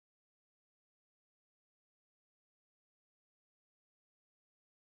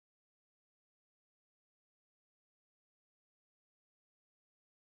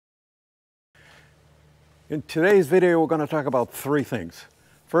In today's video, we're going to talk about three things.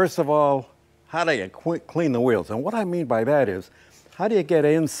 First of all, how do you clean the wheels? And what I mean by that is, how do you get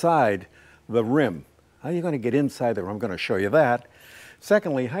inside the rim? How are you going to get inside the rim? I'm going to show you that.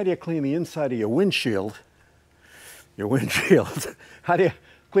 Secondly, how do you clean the inside of your windshield? How do you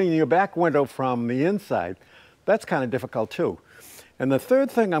clean your back window from the inside? That's kind of difficult too. And the third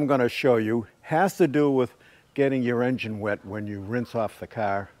thing I'm going to show you has to do with getting your engine wet when you rinse off the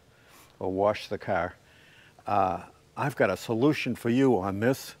car or wash the car. I've got a solution for you on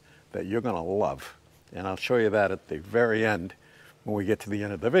this that you're going to love. And I'll show you that at the very end when we get to the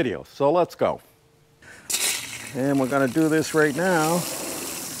end of the video. So let's go. And we're going to do this right now.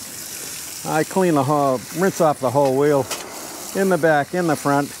 I clean the whole, rinse off the whole wheel, in the back, in the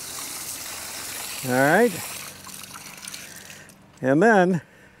front. All right. And then,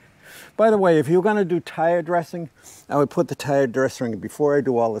 by the way, if you're going to do tire dressing, I would put the tire dressing before I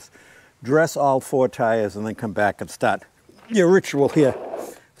do all this. Dress all 4 tires and then come back and start your ritual here.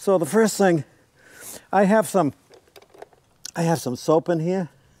 So the first thing, I have some soap in here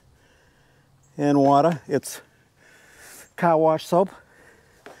and water. It's car wash soap.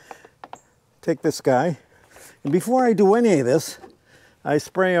 Take this guy, and before I do any of this, I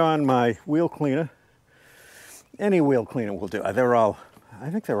spray on my wheel cleaner. Any wheel cleaner will do. I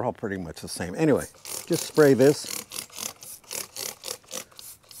think they're all pretty much the same. Anyway, just spray this.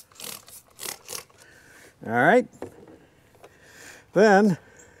 All right. Then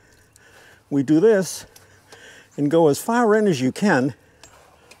we do this and go as far in as you can.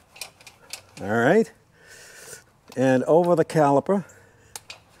 All right. And over the caliper.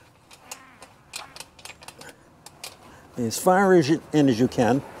 As far as in as you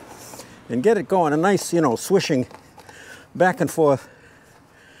can. And get it going. A nice, swishing back and forth.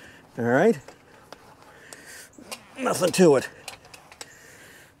 All right. Nothing to it.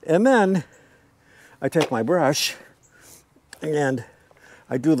 And then I take my brush and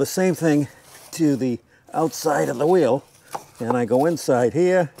I do the same thing to the outside of the wheel, and I go inside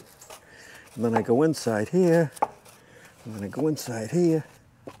here, and then I go inside here, and then I go inside here,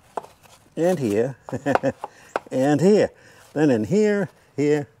 and here, and here. Then in here,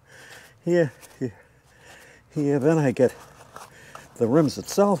 here, here, here, here. Then I get the rims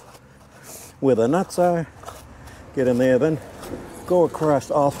itself, where the nuts are, get in there, then go across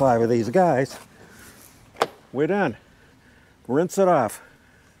all 5 of these guys. We're done. Rinse it off.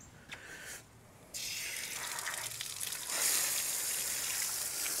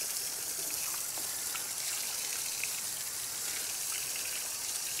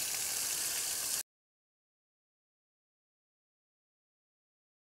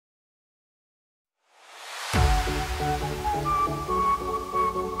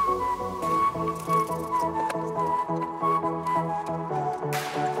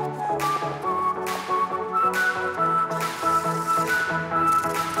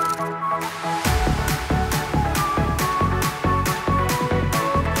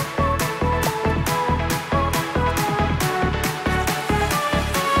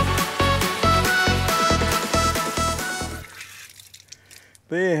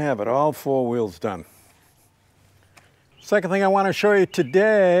 There you have it, all 4 wheels done. Second thing I want to show you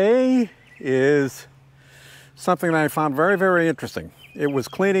today is something that I found very, very interesting. It was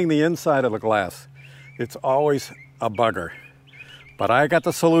cleaning the inside of the glass. It's always a bugger. But I got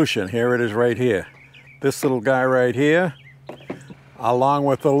the solution. Here it is right here. This little guy right here, along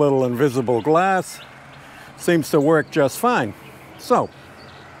with the little invisible glass, seems to work just fine. So,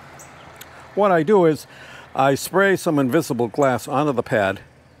 what I do is I spray some invisible glass onto the pad,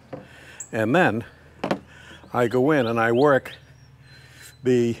 and then I go in and I work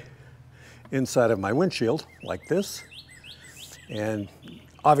the inside of my windshield like this. And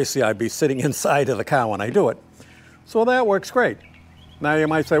obviously I'd be sitting inside of the car when I do it. So that works great. Now you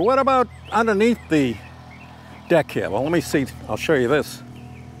might say, what about underneath the deck here? Well, let me see. I'll show you this.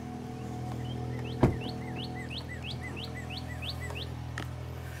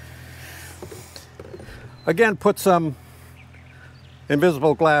 Again, put some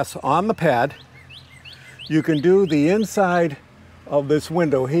invisible glass on the pad. You can do the inside of this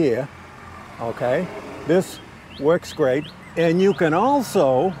window here, okay? This works great. And you can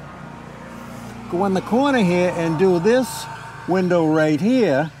also go in the corner here and do this window right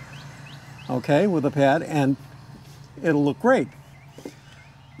here, okay, with the pad, and it'll look great.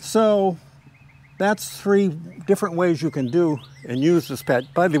 So that's 3 different ways you can do and use this pad.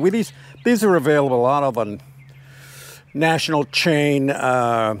 By the way, these are available out of a national chain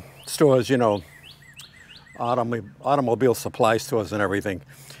stores, automobile supply stores and everything.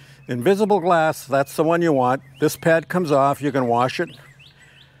 Invisible glass, that's the one you want. This pad comes off, you can wash it.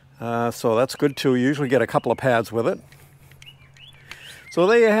 So that's good too. You usually get a couple of pads with it. So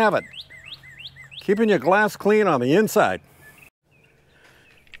there you have it. Keeping your glass clean on the inside.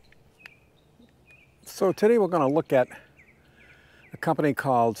 So today we're going to look at a company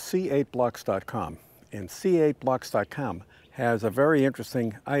called C8blocks.com. And C8blocks.com has a very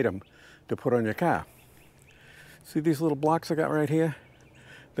interesting item to put on your car. See these little blocks I got right here?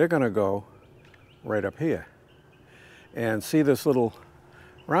 They're going to go right up here. And see this little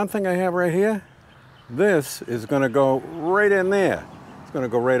round thing I have right here? This is going to go right in there. It's going to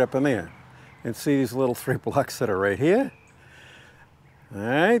go right up in there. And see these little 3 blocks that are right here? All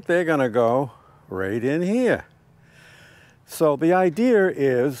right, they're going to go right in here. So the idea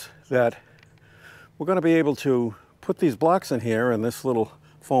is that we're going to be able to put these blocks in here and this little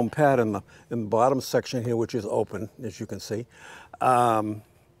foam pad in the bottom section here, which is open, as you can see, to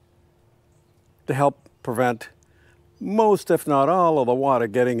help prevent most, if not all, of the water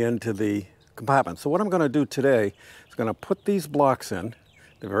getting into the compartment. So what I'm going to do today is going to put these blocks in.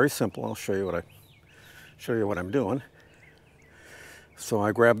 They're very simple. I'll show you what I'm doing. So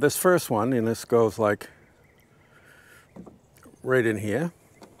I grab this first one, and this goes like right in here.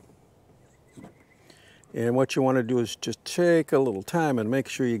 And what you want to do is just take a little time and make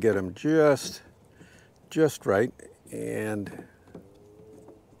sure you get them just right. And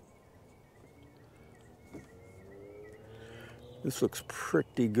this looks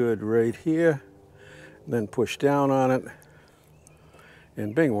pretty good right here. Then push down on it,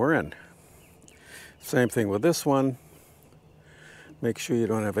 and bing, we're in. Same thing with this one. Make sure you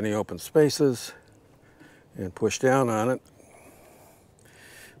don't have any open spaces, and push down on it.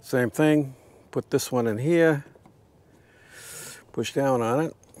 Same thing, put this one in here, push down on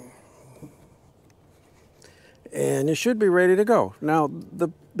it, and you should be ready to go. Now,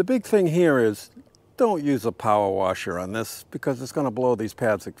 the big thing here is don't use a power washer on this because it's going to blow these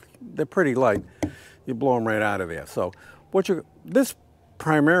pads. They're pretty light. You blow them right out of there. So this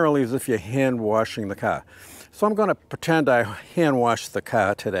primarily is if you're hand washing the car. So I'm going to pretend I hand washed the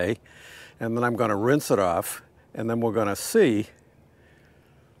car today, and then I'm going to rinse it off, and then we're going to see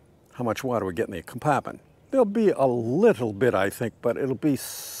how much water we get in the compartment. There'll be a little bit, I think, but it'll be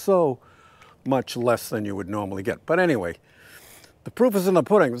so much less than you would normally get. But anyway, the proof is in the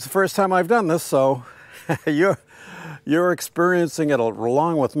pudding. It's the first time I've done this, so you're experiencing it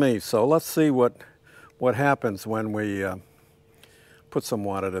along with me. So let's see what happens when we put some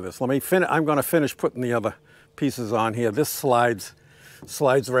water to this. I'm going to finish putting the other pieces on here. This slides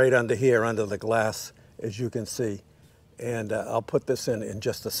right under here, under the glass, as you can see. And I'll put this in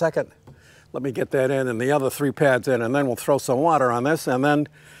just a second. Let me get that in and the other 3 pads in, and then we'll throw some water on this, and then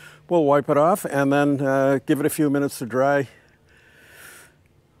we'll wipe it off, and then give it a few minutes to dry.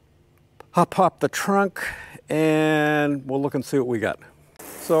 I'll pop the trunk, and we'll look and see what we got.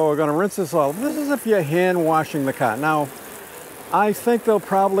 So we're going to rinse this off. This is if you're hand washing the car. Now, I think there'll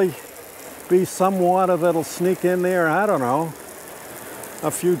probably be some water that'll sneak in there. I don't know,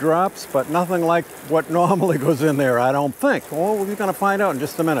 a few drops, but nothing like what normally goes in there, I don't think. Well, we're going to find out in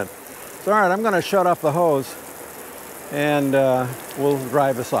just a minute. So, all right, I'm going to shut off the hose, and we'll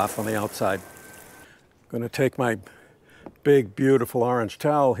dry this off on the outside. I'm going to take my big, beautiful orange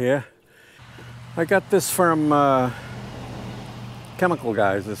towel here. I got this from Chemical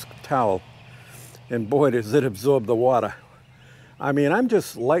Guys, this towel, and boy, does it absorb the water. I mean, I'm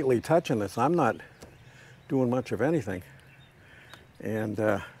just lightly touching this. I'm not doing much of anything. And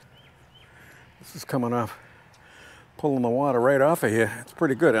this is coming off, pulling the water right off of here. It's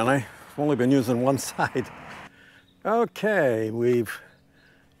pretty good, and I've only been using one side. Okay, we've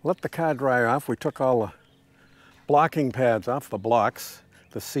let the car dry off. We took all the blocking pads off the blocks,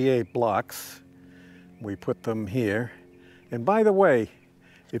 the C8 blocks. We put them here. And by the way,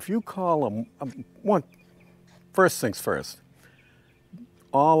 if you call them, first things first,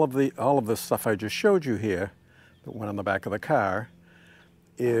 all of the stuff I just showed you here that went on the back of the car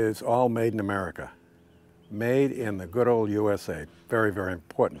is all made in America. Made in the good old USA. Very, very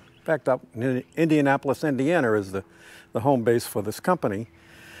important. In fact, up in Indianapolis, Indiana is the home base for this company.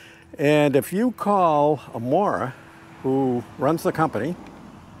 And if you call Amora, who runs the company,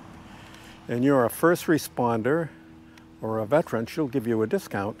 and you're a first responder or a veteran, she'll give you a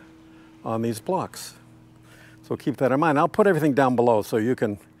discount on these blocks. So keep that in mind. I'll put everything down below so you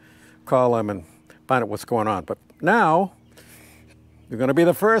can call them and find out what's going on. But now, you're going to be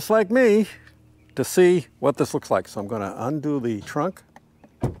the first, like me, to see what this looks like. So I'm going to undo the trunk.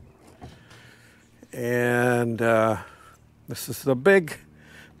 And this is the big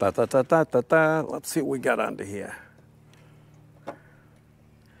da-da-da-da-da-da. Let's see what we got under here.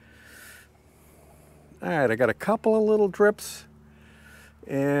 All right, I got a couple of little drips.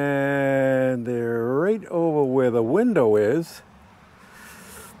 And they're right over where the window is.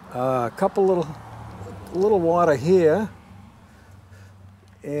 A couple little water here.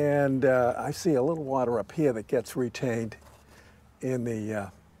 And I see a little water up here that gets retained in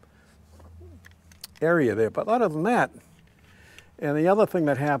the area there. But other than that, and the other thing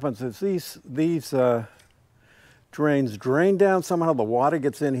that happens is these drains drain down somehow. The water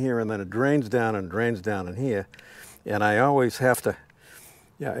gets in here and then it drains down in here. And I always have to,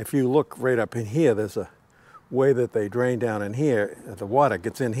 yeah, if you look right up in here, there's a way that they drain down in here. The water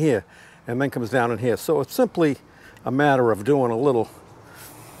gets in here and then comes down in here. So it's simply a matter of doing a little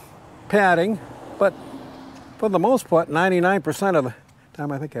padding, but for the most part, 99% of the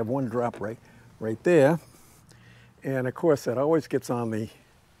time, I think I have one drop right there. And of course, that always gets on the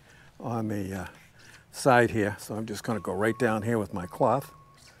side here. So I'm just going to go right down here with my cloth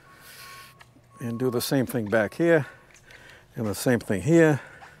and do the same thing back here, and the same thing here,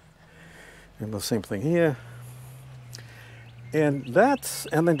 and the same thing here. And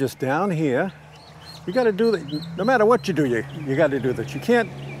then just down here, you got to do that. No matter what you do, you got to do that. You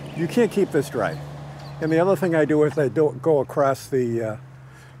can't keep this dry. And the other thing I do is I go across the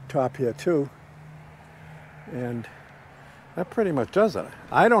top here too. And that pretty much does it.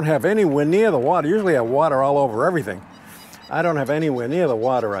 I don't have anywhere near the water. Usually I have water all over everything. I don't have anywhere near the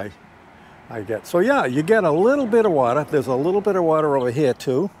water I get. So yeah, you get a little bit of water. There's a little bit of water over here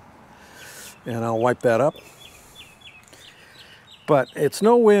too. And I'll wipe that up. But it's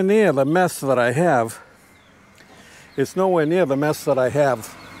nowhere near the mess that I have. It's nowhere near the mess that I have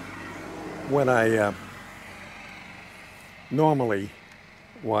when I normally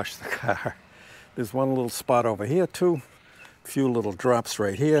wash the car. There's one little spot over here too. A few little drops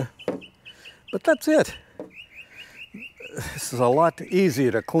right here. But that's it. This is a lot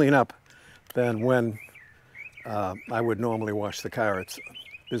easier to clean up than when I would normally wash the car.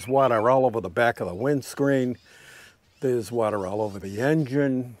 There's water all over the back of the windscreen. There's water all over the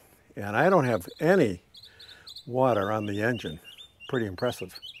engine. And I don't have any water on the engine. Pretty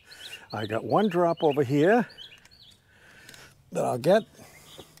impressive. I got one drop over here that I'll get.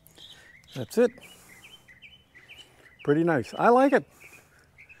 That's it. Pretty nice. I like it.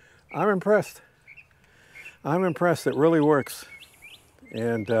 I'm impressed. I'm impressed. It really works.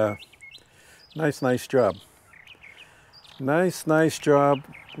 And nice job. Nice job.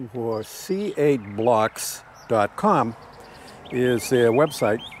 For C8blocks.com is their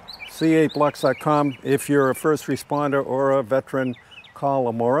website. C8blocks.com. If you're a first responder or a veteran,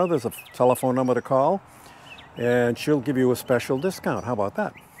 call Amora. There's a telephone number to call, and she'll give you a special discount. How about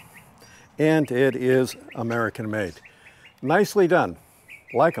that? And it is American made. Nicely done.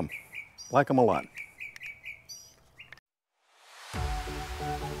 Like them a lot.